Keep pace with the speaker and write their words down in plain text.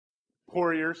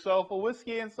Pour yourself a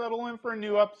whiskey and settle in for a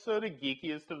new episode of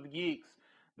Geekiest of the Geeks.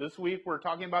 This week we're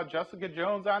talking about Jessica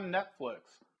Jones on Netflix.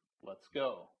 Let's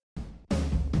go.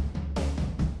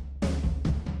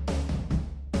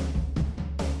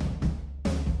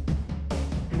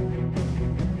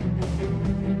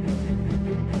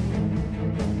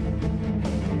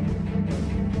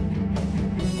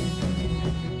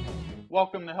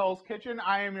 Welcome to Hell's Kitchen.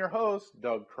 I am your host,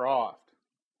 Doug Croft.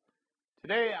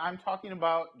 Today I'm talking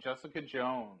about Jessica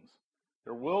Jones.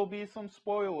 There will be some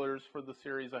spoilers for the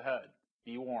series ahead.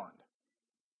 Be warned.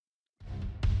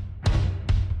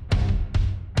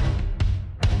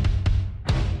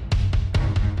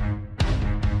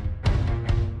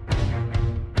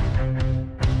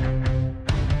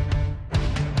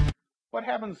 What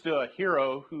happens to a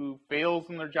hero who fails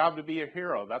in their job to be a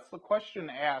hero? That's the question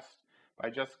asked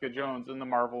by Jessica Jones in the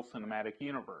Marvel Cinematic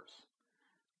Universe.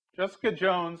 Jessica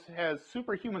Jones has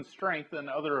superhuman strength and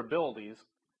other abilities,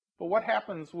 but what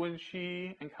happens when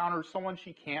she encounters someone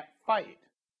she can't fight?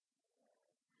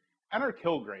 Enter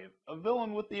Kilgrave, a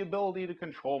villain with the ability to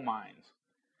control minds.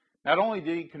 Not only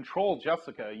did he control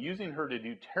Jessica, using her to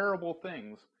do terrible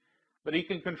things, but he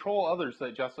can control others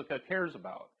that Jessica cares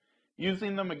about,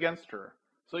 using them against her.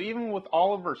 So even with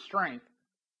all of her strength,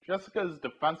 Jessica is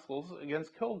defenseless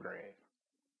against Kilgrave.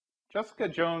 Jessica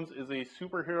Jones is a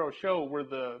superhero show where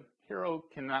the hero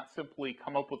cannot simply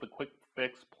come up with a quick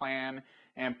fix plan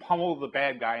and pummel the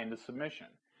bad guy into submission.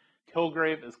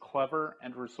 Kilgrave is clever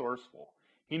and resourceful.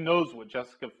 He knows what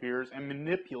Jessica fears and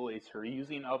manipulates her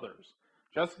using others.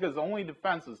 Jessica's only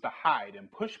defense is to hide and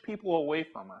push people away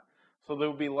from her so there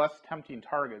will be less tempting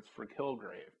targets for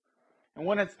Kilgrave. And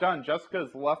when it's done, Jessica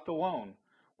is left alone,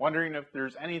 wondering if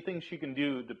there's anything she can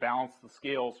do to balance the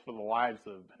scales for the lives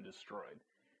that have been destroyed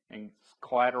and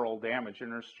collateral damage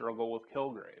in her struggle with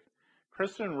Kilgrave.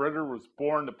 Kristen Ritter was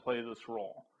born to play this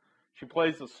role. She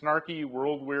plays a snarky,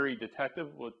 world-weary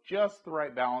detective with just the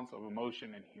right balance of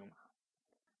emotion and humor.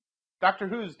 Doctor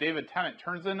Who's David Tennant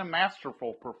turns in a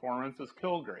masterful performance as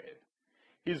Kilgrave.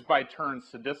 He's by turns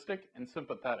sadistic and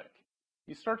sympathetic.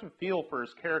 You start to feel for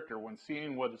his character when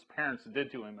seeing what his parents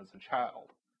did to him as a child.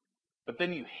 But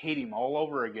then you hate him all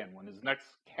over again when his next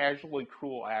casually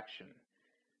cruel action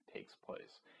takes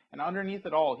place. And underneath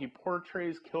it all, he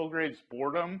portrays Kilgrave's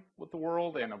boredom with the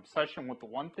world and obsession with the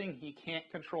one thing he can't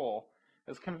control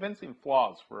as convincing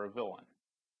flaws for a villain.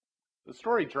 The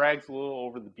story drags a little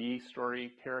over the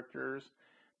B-story characters.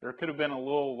 There could have been a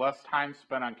little less time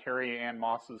spent on Carrie Ann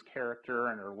Moss's character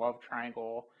and her love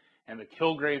triangle, and the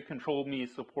Kilgrave Controlled Me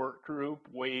support group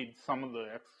weighed some of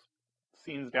the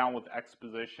scenes down with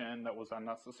exposition that was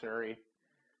unnecessary.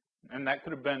 And that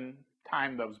could have been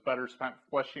time that was better spent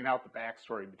fleshing out the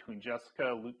backstory between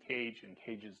Jessica, Luke Cage, and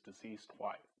Cage's deceased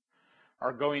wife,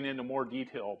 or going into more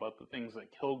detail about the things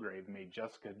that Kilgrave made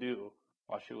Jessica do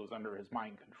while she was under his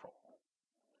mind control.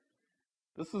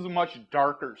 This is a much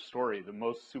darker story than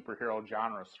most superhero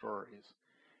genre stories.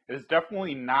 It is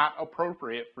definitely not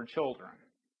appropriate for children.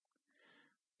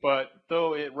 But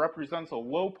though it represents a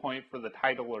low point for the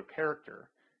title or character,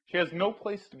 she has no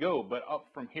place to go but up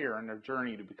from here in her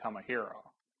journey to become a hero.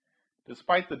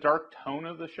 Despite the dark tone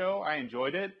of the show, I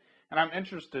enjoyed it, and I'm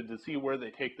interested to see where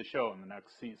they take the show in the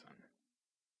next season.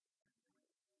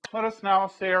 Let us now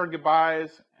say our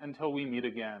goodbyes until we meet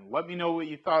again. Let me know what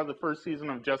you thought of the first season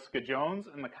of Jessica Jones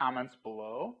in the comments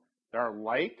below. There are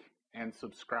like and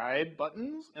subscribe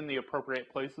buttons in the appropriate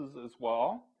places as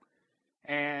well.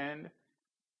 And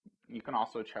you can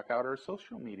also check out our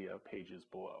social media pages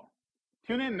below.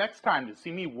 Tune in next time to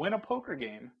see me win a poker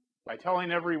game by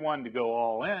telling everyone to go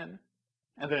all in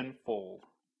and then fold.